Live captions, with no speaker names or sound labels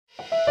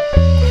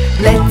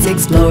Let's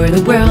explore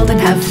the world and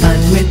have fun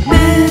with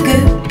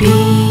Moogoopi.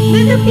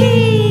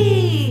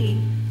 Moogoopi!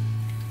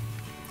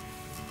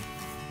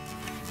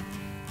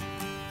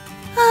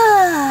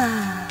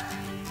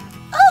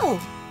 Oh,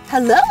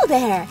 hello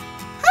there.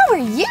 How are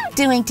you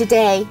doing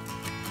today?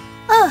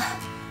 Oh,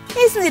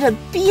 isn't it a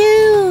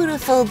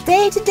beautiful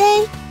day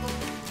today?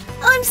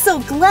 I'm so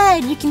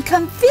glad you can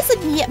come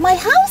visit me at my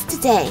house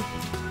today.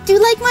 Do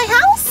you like my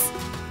house?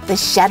 The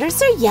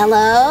shutters are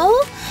yellow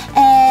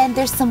and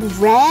there's some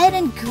red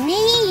and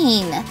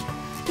green.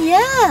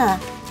 Yeah,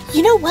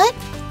 you know what?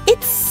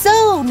 It's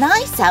so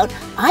nice out.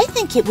 I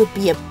think it would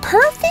be a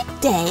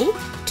perfect day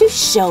to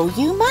show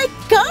you my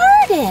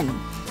garden.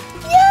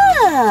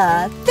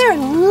 Yeah, there are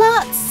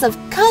lots of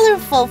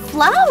colorful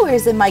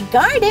flowers in my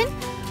garden.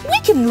 We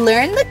can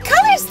learn the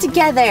colors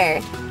together.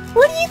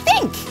 What do you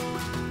think?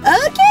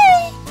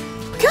 Okay,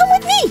 come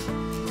with me.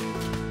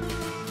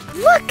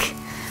 Look,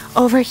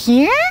 over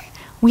here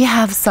we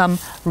have some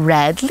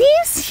red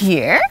leaves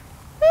here.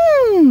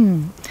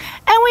 And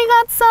we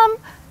got some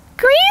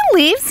green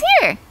leaves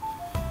here.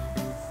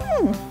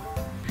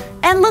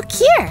 And look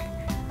here,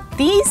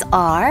 these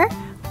are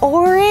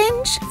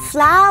orange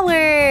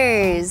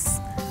flowers.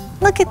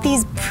 Look at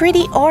these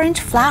pretty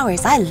orange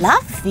flowers. I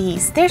love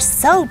these. They're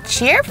so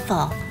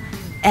cheerful.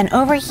 And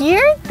over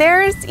here,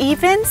 there's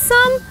even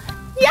some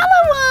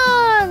yellow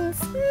ones.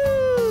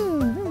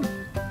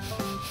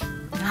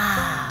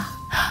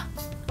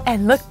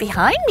 And look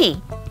behind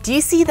me. Do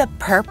you see the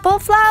purple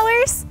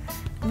flowers?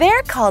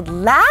 They're called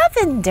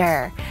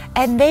lavender,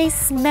 and they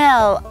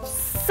smell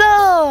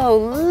so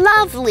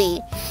lovely.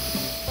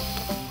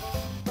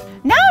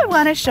 Now I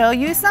want to show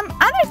you some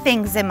other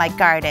things in my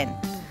garden.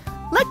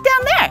 Look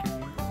down there.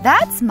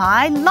 That's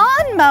my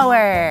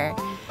lawnmower.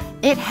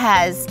 It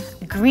has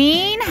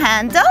green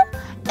handle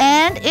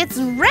and it's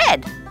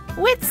red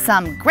with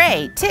some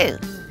gray too.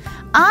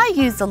 I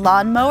use the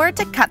lawnmower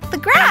to cut the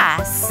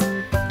grass.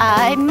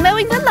 I'm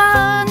mowing the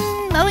lawn,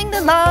 mowing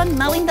the lawn,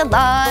 mowing the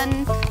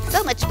lawn.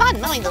 So much fun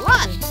mowing the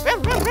lawn.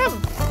 Vroom, vroom,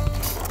 vroom.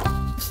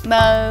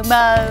 Mow,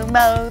 mow,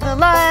 mow the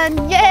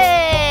lawn,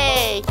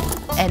 yay!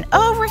 And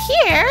over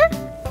here,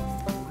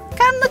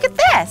 come look at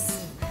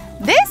this.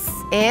 This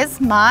is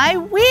my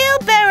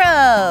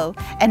wheelbarrow.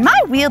 And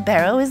my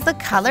wheelbarrow is the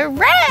color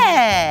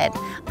red.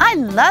 I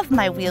love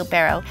my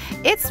wheelbarrow.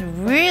 It's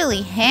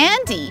really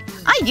handy.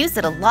 I use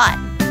it a lot.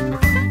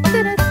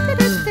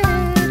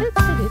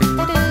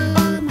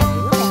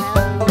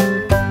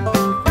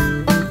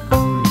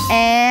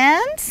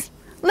 And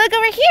look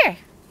over here.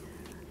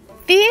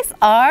 These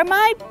are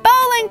my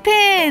bowling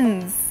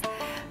pins.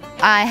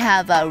 I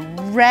have a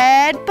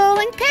red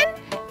bowling pin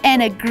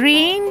and a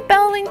green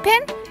bowling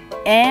pin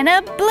and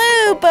a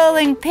blue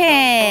bowling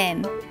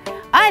pin.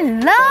 I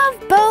love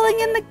bowling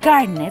in the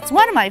garden. It's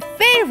one of my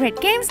favorite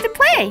games to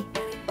play.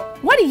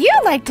 What do you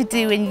like to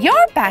do in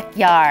your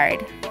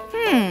backyard?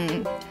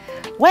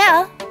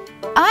 Well,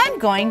 I'm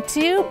going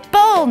to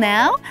bowl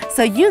now,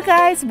 so you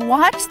guys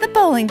watch the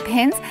bowling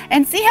pins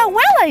and see how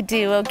well I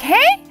do,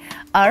 okay?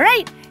 All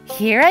right,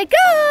 here I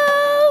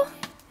go.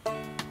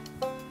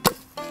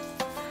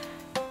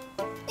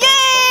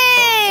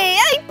 Yay!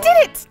 I did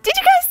it! Did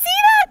you guys see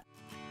that?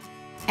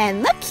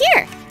 And look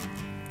here.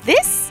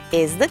 This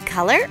is the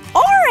color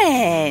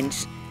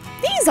orange.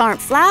 These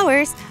aren't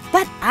flowers,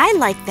 but I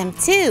like them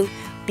too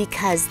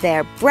because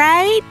they're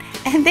bright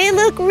and they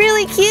look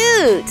really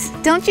cute.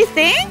 Don't you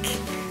think?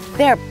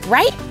 They're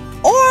bright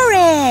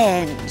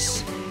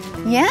orange.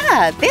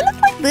 Yeah, they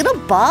look like little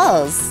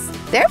balls.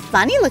 They're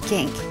funny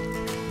looking.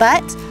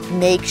 But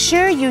make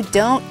sure you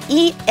don't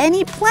eat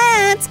any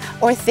plants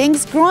or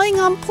things growing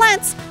on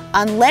plants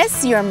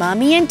unless your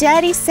mommy and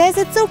daddy says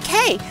it's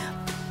okay.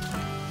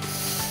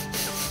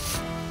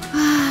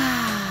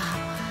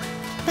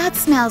 That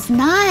smells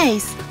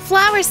nice.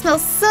 Flowers smell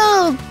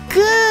so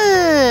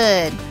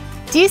good.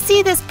 Do you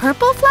see this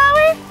purple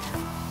flower?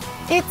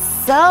 It's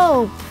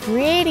so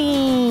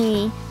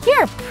pretty.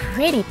 You're a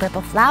pretty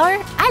purple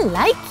flower. I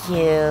like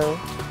you.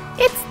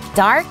 It's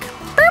dark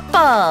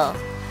purple.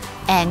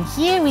 And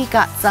here we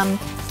got some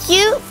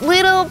cute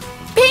little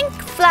pink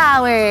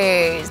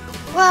flowers.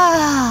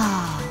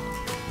 Wow.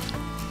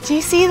 Do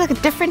you see the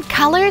different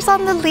colors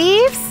on the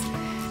leaves?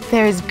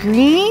 There's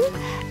green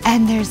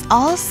and there's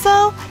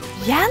also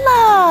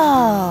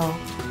yellow.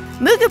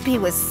 Moogoopi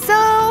was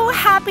so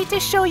happy to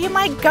show you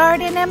my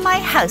garden and my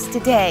house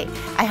today.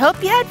 I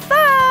hope you had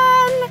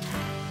fun.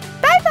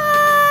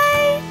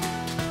 Bye-bye.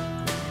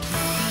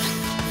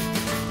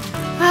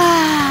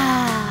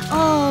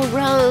 Oh,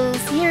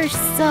 Rose, you're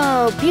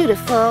so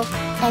beautiful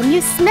and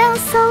you smell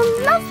so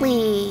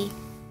lovely.